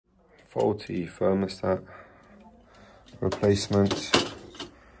faulty thermostat replacement.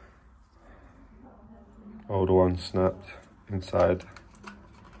 Older one snapped inside,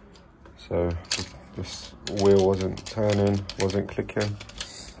 so this wheel wasn't turning, wasn't clicking.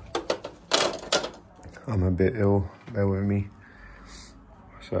 I'm a bit ill, bear with me.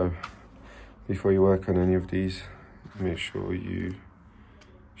 So before you work on any of these, make sure you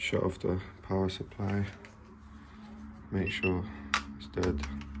shut off the power supply, make sure it's dead.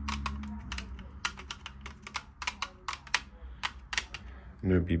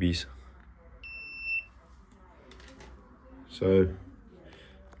 No BBs. So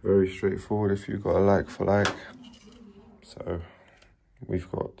very straightforward if you've got a like for like. So we've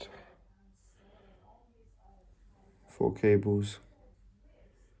got 4 cables.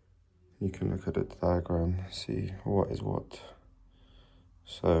 You can look at the diagram, see what is what.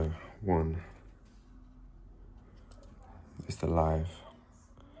 So 1 is the live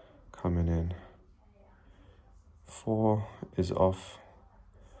coming in. 4 is off.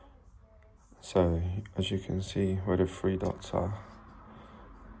 So as you can see where the 3 dots are,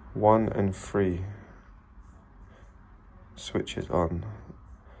 1 and 3 switches on.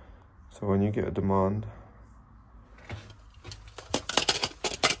 So when you get a demand,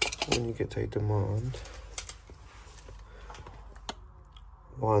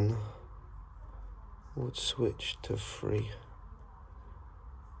 one would switch to 3.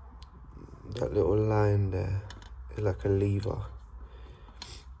 That little line there is like a lever.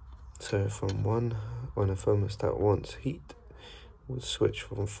 So from 1, when a thermostat wants heat, would switch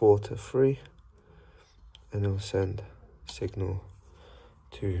from 4 to 3, and it'll send signal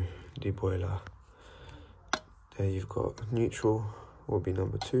to the boiler. There you've got neutral, will be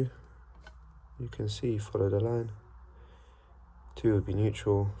number 2. You can see, follow the line. 2 would be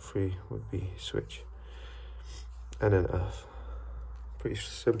neutral, 3 would be switch, and then earth. Pretty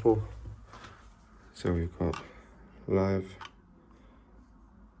simple. So we've got live,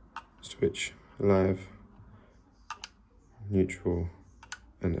 switch, live, neutral,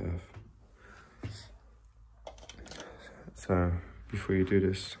 and earth. So before you do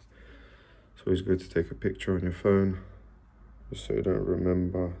this, it's always good to take a picture on your phone, just so you don't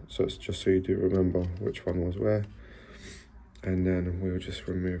remember. So it's just so you do remember which one was where. And then we'll just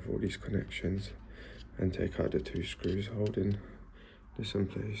remove all these connections and take out the 2 screws holding this in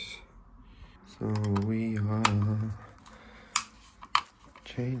place. So we are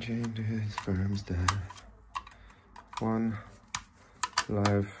changing this thermostat. 1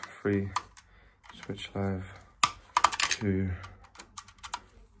 live, 3 switch live, 2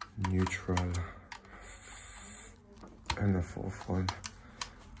 neutral, and the 4th one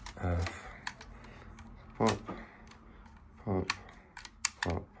earth. Pop, pop,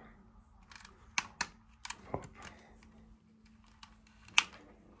 pop, pop.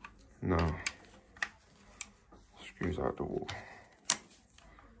 Now screws out the wall.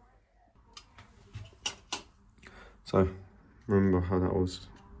 So remember how that was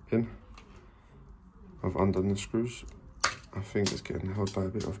in? I've undone the screws. I think it's getting held by a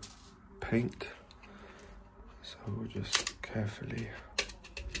bit of paint. So we'll just carefully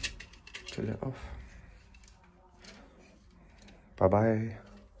peel it off. Bye-bye.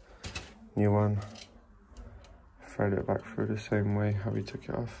 New one. Thread it back through the same way how we took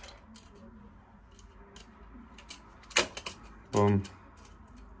it off. Boom.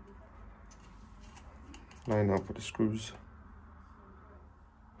 Line up with the screws.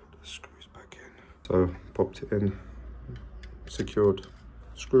 Put the screws back in. So popped it in. Secured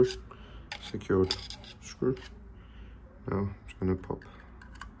screw. Secured screw. Now I'm just going to pop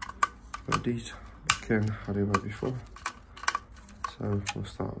these back in how they were before. So we'll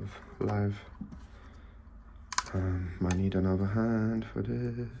start with live. Might need another hand for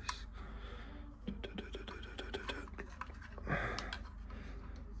this.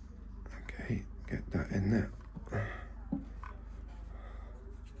 Okay, get that in there.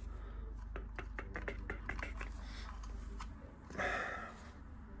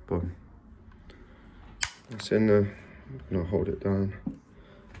 Boom. That's in there. I'm gonna hold it down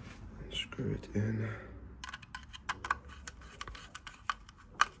and screw it in.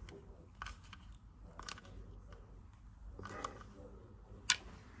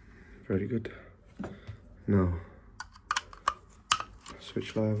 Very good. Now,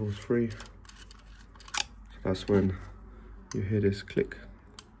 switch live was 3. So that's when you hear this click.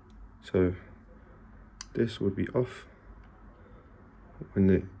 So this would be off. When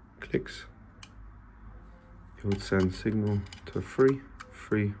it clicks, it would send signal to 3.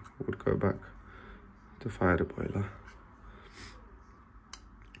 3 would go back to fire the boiler.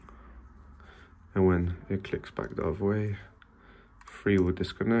 And when it clicks back the other way, 3 would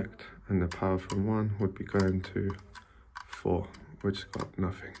disconnect, and the power from 1 would be going to 4, which has got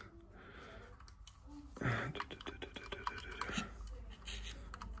nothing.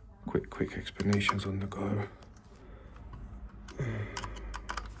 Quick explanations on the go.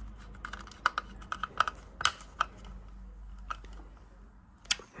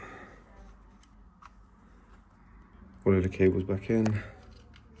 All of the cables back in.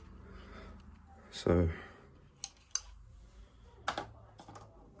 So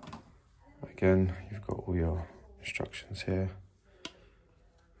again, you've got all your instructions here.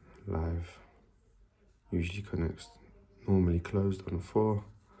 Live usually connects normally closed on 4.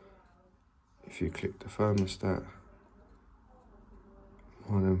 If you click the thermostat,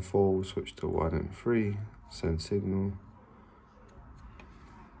 1 and 4 will switch to 1 and 3, send signal.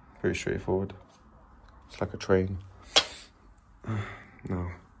 Very straightforward. It's like a train.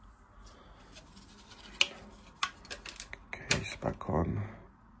 Now, case back on.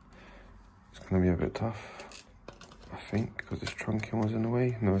 It's gonna be a bit tough, I think, because this trunking was in the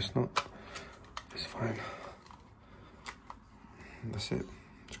way. No, it's not. It's fine. That's it.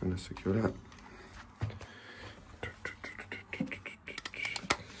 Just gonna secure that.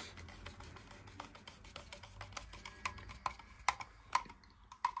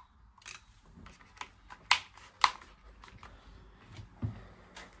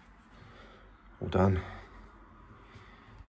 All done.